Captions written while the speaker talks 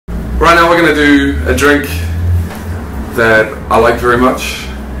Right now we're going to do a drink that I like very much.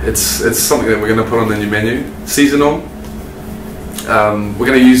 It's something that we're going to put on the new menu, seasonal. We're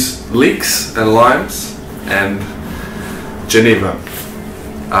going to use leeks and limes and Geneva.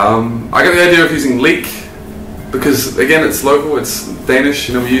 I got the idea of using leek because, again, it's local, it's Danish,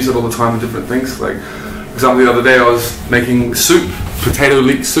 you know, we use it all the time in different things. Like, for example, the other day I was making soup, potato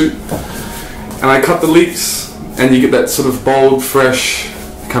leek soup, and I cut the leeks and you get that sort of bold, fresh,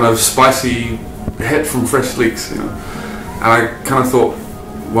 kind of spicy head from fresh leeks, you know. And I kind of thought,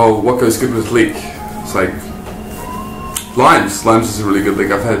 well, what goes good with leek? It's like limes. Limes is a really good leek.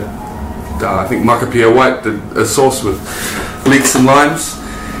 I've had, I think Macapia White did a sauce with leeks and limes.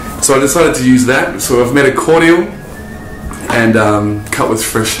 So I decided to use that. So I've made a cordial and cut with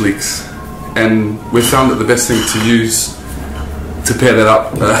fresh leeks. And we found that the best thing to use to pair that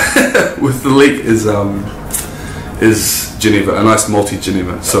up with the leek is Geneva, a nice malty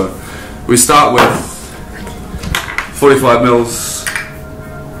Geneva. So we start with 45 mils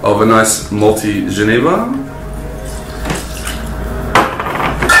of a nice malty Geneva.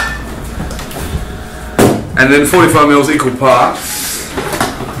 And then 45 mils equal parts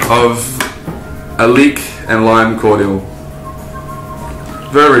of a leek and lime cordial.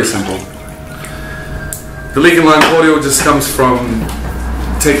 Very, very simple. The leek and lime cordial just comes from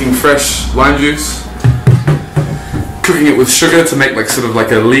taking fresh lime juice, cooking it with sugar to make like sort of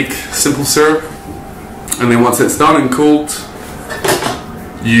like a leek simple syrup, and then once it's done and cooled,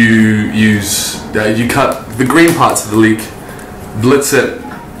 you cut the green parts of the leek, blitz it,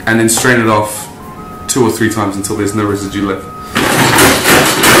 and then strain it off 2 or 3 times until there's no residue left.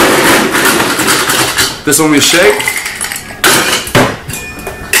 This one we shake.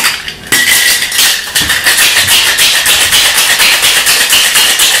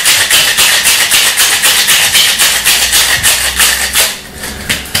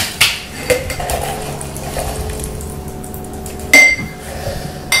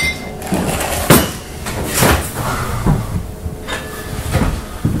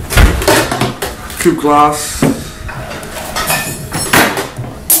 Coupe glass.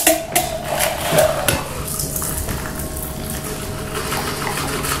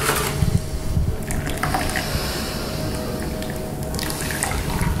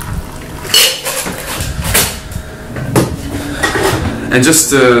 And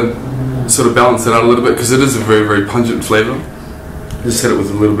just to sort of balance it out a little bit, because it is a very, very pungent flavor, just hit it with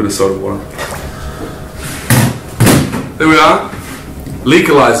a little bit of soda water. There we are.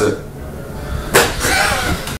 Leek-alise.